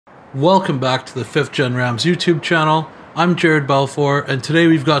Welcome back to the 5th Gen Rams YouTube channel. I'm Jared Balfour, and today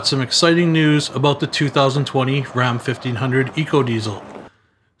we've got some exciting news about the 2020 Ram 1500 EcoDiesel.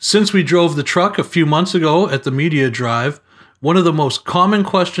 Since we drove the truck a few months ago at the media drive, one of the most common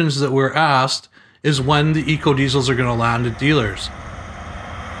questions that we're asked is when the EcoDiesels are going to land at dealers.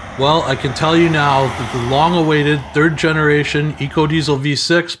 Well, I can tell you now that the long-awaited 3rd generation EcoDiesel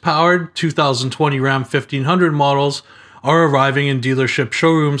V6 powered 2020 Ram 1500 models are arriving in dealership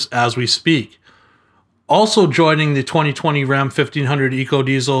showrooms as we speak. Also joining the 2020 Ram 1500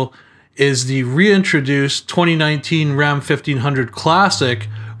 EcoDiesel is the reintroduced 2019 Ram 1500 Classic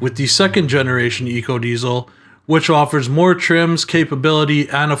with the 2nd generation EcoDiesel, which offers more trims, capability,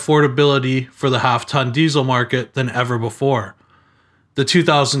 and affordability for the half-ton diesel market than ever before. The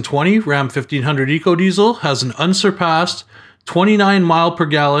 2020 Ram 1500 EcoDiesel has an unsurpassed 29 mile per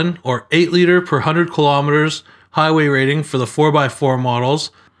gallon or 8 liter per 100 kilometers highway rating for the 4x4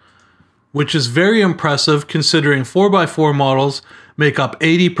 models, which is very impressive considering 4x4 models make up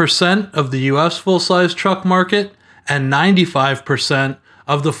 80% of the US full-size truck market and 95%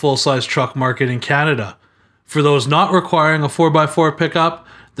 of the full-size truck market in Canada. For those not requiring a 4x4 pickup,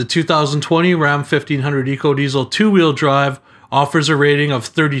 the 2020 Ram 1500 EcoDiesel two-wheel drive offers a rating of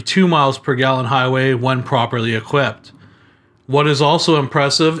 32 miles per gallon highway when properly equipped. What is also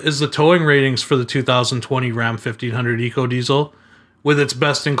impressive is the towing ratings for the 2020 Ram 1500 EcoDiesel. With its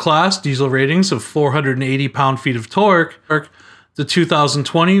best-in-class diesel ratings of 480 pound-feet of torque, the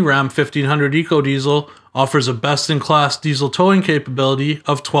 2020 Ram 1500 EcoDiesel offers a best-in-class diesel towing capability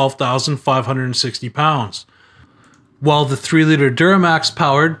of 12,560 pounds. While the 3-liter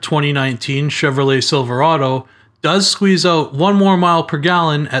Duramax-powered 2019 Chevrolet Silverado does squeeze out 1 more mile per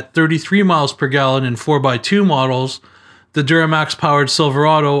gallon at 33 miles per gallon in 4x2 models, the Duramax-powered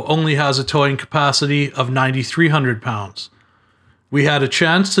Silverado only has a towing capacity of 9,300 pounds. We had a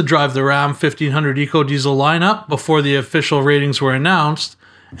chance to drive the Ram 1500 EcoDiesel lineup before the official ratings were announced,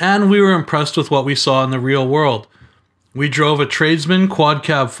 and we were impressed with what we saw in the real world. We drove a Tradesman Quad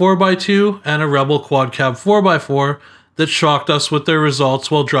Cab 4x2 and a Rebel Quad Cab 4x4 that shocked us with their results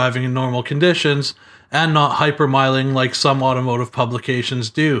while driving in normal conditions and not hypermiling like some automotive publications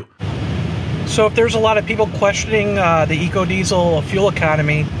do. So if there's a lot of people questioning the EcoDiesel fuel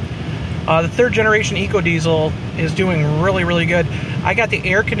economy, the 3rd generation EcoDiesel is doing really good. I got the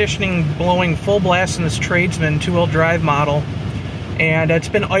air conditioning blowing full blast in this Tradesman 2-wheel drive model, and it's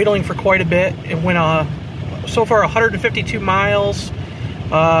been idling for quite a bit. It went so far 152 miles.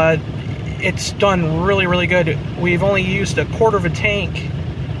 It's done really good. We've only used a quarter of a tank,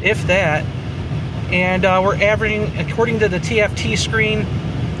 if that, and we're averaging, according to the TFT screen,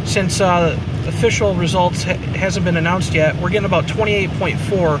 since official results hasn't been announced yet, we're getting about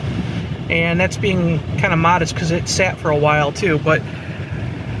 28.4, and that's being kind of modest because it sat for a while too. But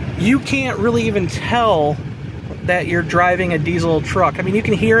you can't really even tell that you're driving a diesel truck. I mean, you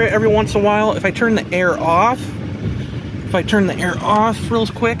can hear it every once in a while. If I turn the air off, real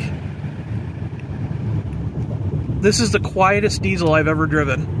quick, this is the quietest diesel I've ever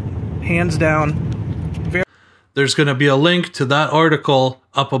driven, hands down. There's going to be a link to that article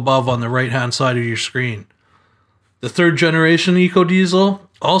up above on the right-hand side of your screen. The 3rd generation EcoDiesel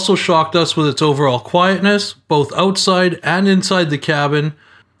also shocked us with its overall quietness, both outside and inside the cabin.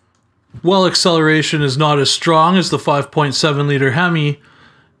 While acceleration is not as strong as the 5.7 liter Hemi,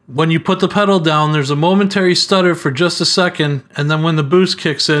 when you put the pedal down, there's a momentary stutter for just a second, and then when the boost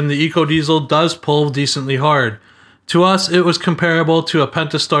kicks in, the EcoDiesel does pull decently hard. To us, it was comparable to a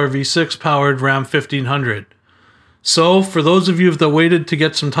Pentastar V6 powered Ram 1500. So, for those of you that waited to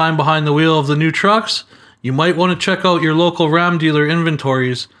get some time behind the wheel of the new trucks, you might want to check out your local Ram dealer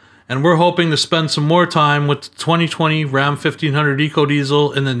inventories, and we're hoping to spend some more time with the 2020 Ram 1500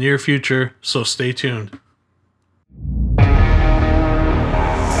 EcoDiesel in the near future, so stay tuned.